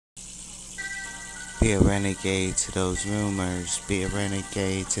Be a renegade to those rumors. Be a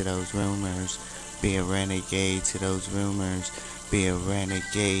renegade to those rumors. Be a renegade to those rumors. Be a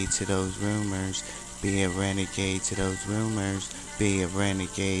renegade to those rumors. Be a renegade to those rumors. Be a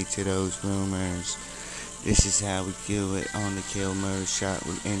renegade to those rumors. This is how we do it on the kill murder shot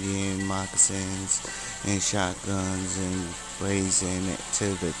with Indian moccasins and shotguns and blazing it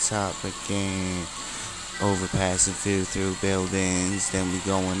to the top again. Overpassing through buildings, then we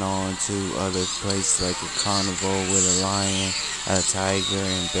going on to other places like a carnival with a lion, a tiger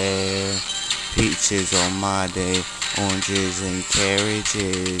and bear. Peaches on my day, oranges and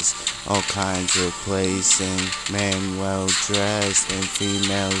carriages, all kinds of places, and men well dressed and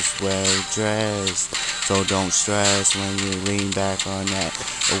females well dressed. So don't stress when you lean back on that.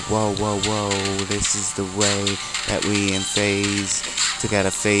 Oh, whoa, whoa, whoa, this is the way that we in phase. Took out a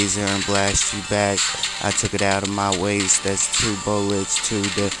phaser and blast you back. I took it out of my waist. That's 2 bullets to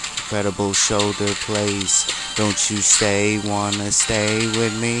the incredible shoulder place. Don't you wanna stay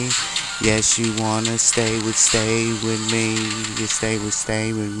with me? Yes, you wanna stay with me. You stay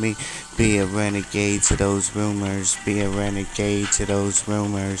with me. Be a renegade to those rumors. Be a renegade to those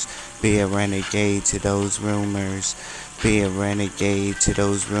rumors. Be a renegade to those rumors. Be a renegade to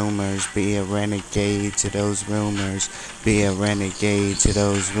those rumors. Be a renegade to those rumors. Be a renegade to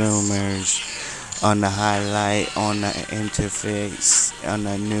those rumors. On the highlight, on the interface, on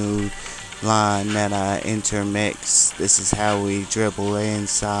the new line that I intermix. This is how we dribble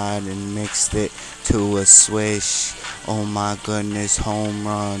inside and mixed it to a swish. Oh my goodness, home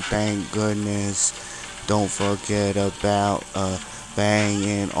run, thank goodness. Don't forget about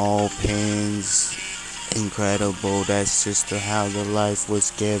banging all pins. Incredible, that's just how the life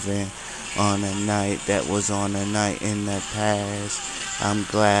was given on a night that was on a night in the past. I'm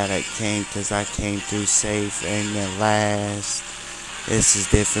glad I came, 'cause I came through safe in the last. This is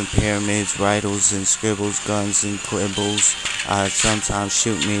different pyramids, rifles and scribbles, guns and quibbles. I sometimes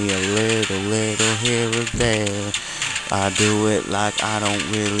shoot me a little here or there. I do it like I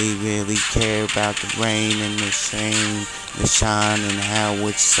don't really care about the rain and the shame, the shine, and how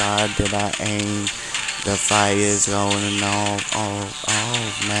which side did I aim. The fire's going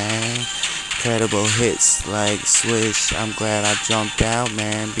off, man. Incredible hits like swish. I'm glad I jumped out,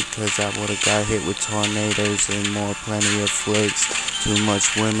 man, because I would've got hit with tornadoes and more plenty of flicks. Too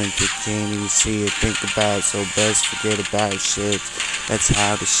much women to can't even see it, think about it, so best forget about shit. That's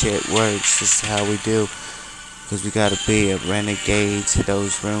how the shit works. This is how we do. 'Cause we gotta be a renegade to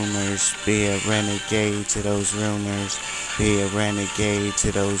those rumors. Be a renegade to those rumors. Be a renegade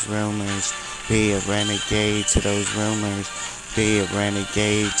to those rumors. Be a renegade to those rumors. Be a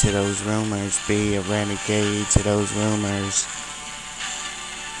renegade to those rumors. Be a renegade to those rumors.